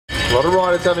A lot of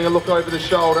riders having a look over the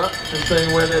shoulder and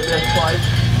seeing where they're best placed.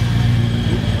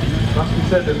 Must be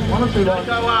said there's one or two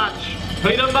riders.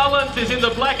 Peter Mullins is in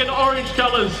the black and orange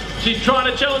colours. She's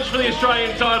trying to challenge for the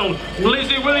Australian title.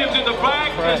 Lizzie Williams in the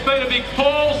black. There's been a big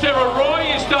fall. Sarah Roy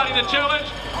is starting to challenge.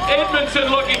 Edmondson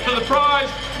looking for the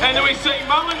prize. And then we see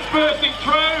Mullins bursting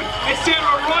through. It's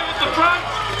Sarah Roy at the front.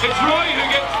 It's Roy who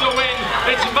gets the win.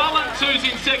 It's Mullins who's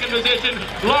in second position.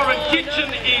 Lauren Kitchen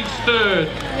is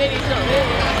third.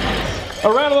 A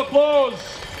round of applause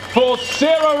for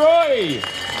Sarah Roy.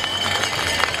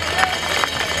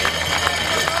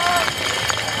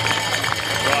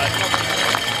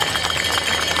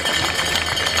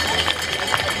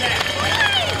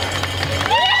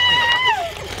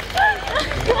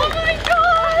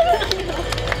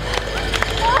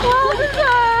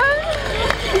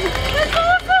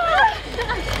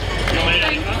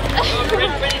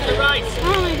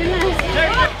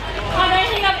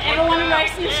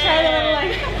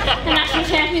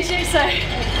 So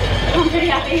I'm pretty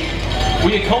happy.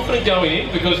 Were you confident going in?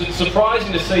 Because it's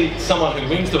surprising to see someone who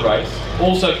wins the race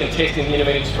also contesting the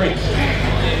intermediate sprints.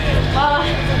 Well,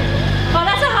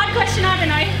 that's a hard question. I don't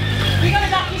know. You got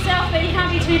to back yourself, but you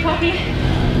can't be too cocky.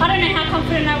 I don't know how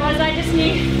confident I was. I just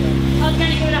knew I was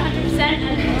going to give it 100%,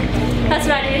 and that's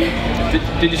what I did.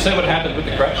 Did you see what happened with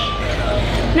the crash?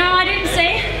 No, I didn't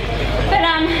see. But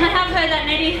I have heard that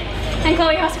Nettie and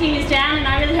Chloe Hosking is down, and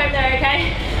I really hope they're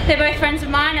okay. They're both friends of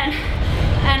mine, and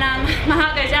my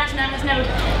heart goes out to them. It's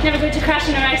never good to crash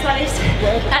in a race like this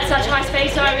at such high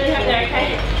speed, so I really hope they're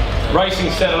okay.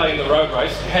 Racing Saturday in the road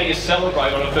race, how do you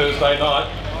celebrate on a Thursday night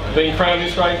being crowned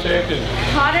Australian champion?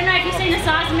 I don't know if you've seen the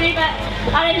size of me, but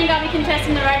I don't think I'll be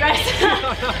contesting the road race.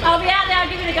 I'll be out there, I'll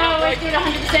give it a go, I'll always do it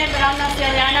 100%, but I'm not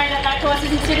silly. I know that course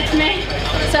isn't suited to me,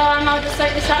 so I'll just soak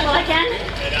this up while I can.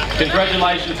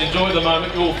 Congratulations, enjoy the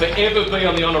moment. You will forever be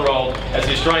on the honour roll as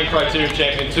the Australian Criterium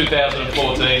champion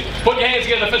 2014. Put your hands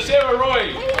together for Sarah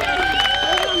Roy.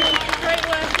 Great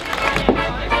work.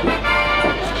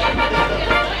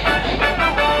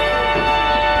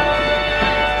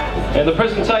 And the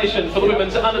presentation for the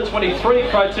women's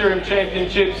under-23 Criterium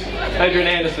Championships, Adrian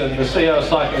Anderson, the CEO of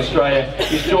Cycling Australia,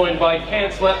 is joined by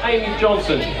Councillor Amy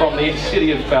Johnson from the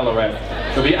city of Ballarat.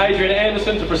 It'll be Adrian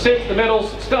Anderson to present the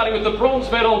medals, starting with the bronze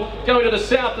medal, going to the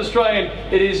South Australian.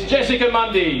 It is Jessica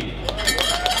Mundy.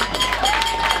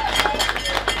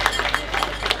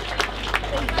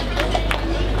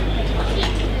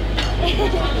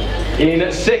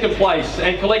 In second place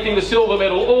and collecting the silver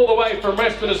medal all the way from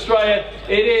Western Australia,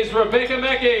 it is Rebecca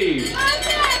Mackey.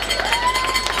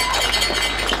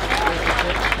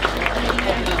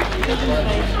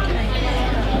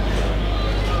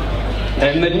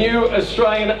 And the new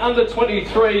Australian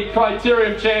under-23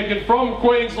 Criterium champion from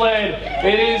Queensland,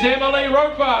 it is Emily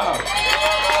Roper.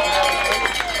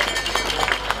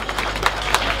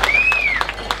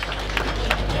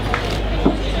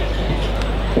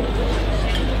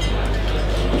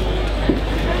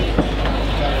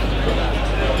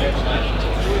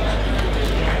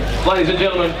 Ladies and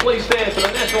gentlemen, please stand for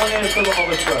the national anthem of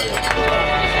Australia.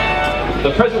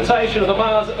 The presentation of the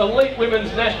Mars Elite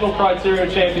Women's National Criterium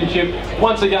Championship.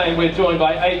 Once again, we're joined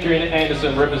by Adrian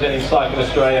Anderson representing Cycling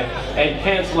Australia and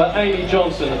Councillor Amy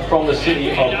Johnson from the city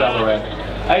of Ballarat.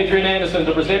 Adrian Anderson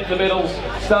to present the medals,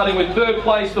 starting with third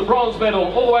place, the bronze medal,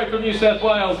 all the way from New South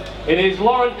Wales. It is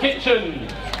Lauren Kitchen.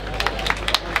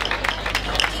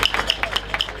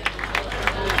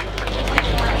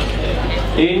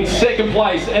 In second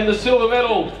place, and the silver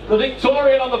medal, the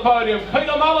Victorian on the podium,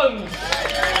 Peter Mullins.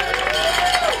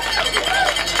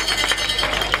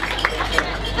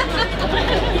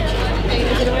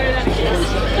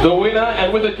 The winner,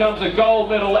 and with it comes a gold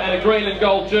medal and a green and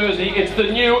gold jersey. It's the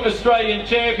new Australian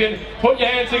champion. Put your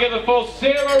hands together for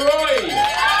Sarah Roy.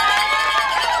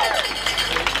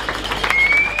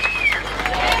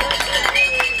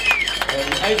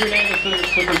 And Adrian Anderson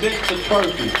to present the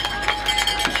trophy.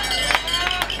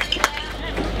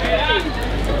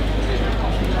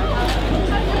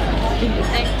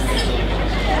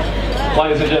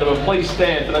 Ladies and gentlemen, please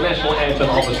stand for the national anthem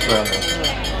of Australia.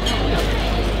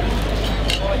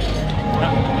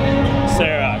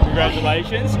 Sarah,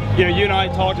 congratulations. You know, you and I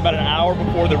talked about an hour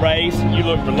before the race. You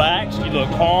look relaxed, you look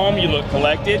calm, you look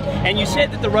collected, and you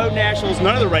said that the Road Nationals,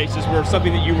 none of the races were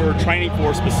something that you were training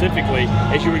for specifically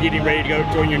as you were getting ready to go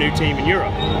join your new team in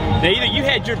Europe. Now, either you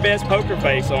had your best poker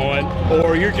face on,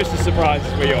 or you're just as surprised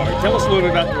as we are. Tell us a little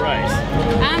bit about the race.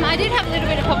 I did have a little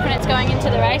bit of confidence going into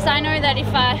the race. I know that if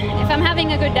I'm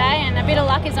having a good day and a bit of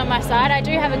luck is on my side, I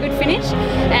do have a good finish.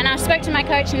 And I spoke to my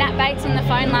coach Nat Bates on the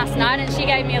phone last night, and she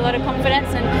gave me a lot of confidence.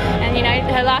 And you know,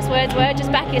 her last words were,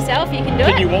 "Just back yourself, you can do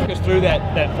it." Can you walk us through that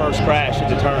first crash at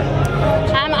the turn?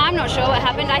 I'm not sure what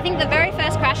happened. I think the very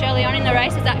first crash early on in the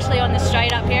race is actually on the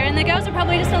straight up here, and the girls are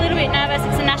probably just a little bit nervous.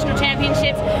 It's the national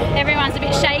championships. Everyone's a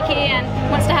bit shaky and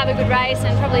wants to have a good race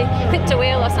and probably clipped a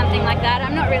wheel or something like that.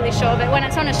 I'm not really sure, but when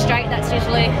it's on a straight, that's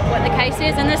usually what the case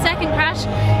is. And the second crash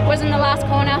was in the last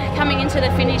corner coming into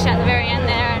the finish at the very end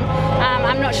there, and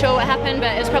I'm not sure what happened,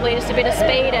 but it was probably just a bit of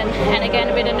speed and again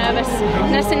a bit of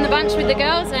nervousness in the bunch with the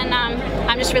girls, and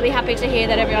I'm just really happy to hear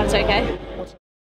that everyone's okay.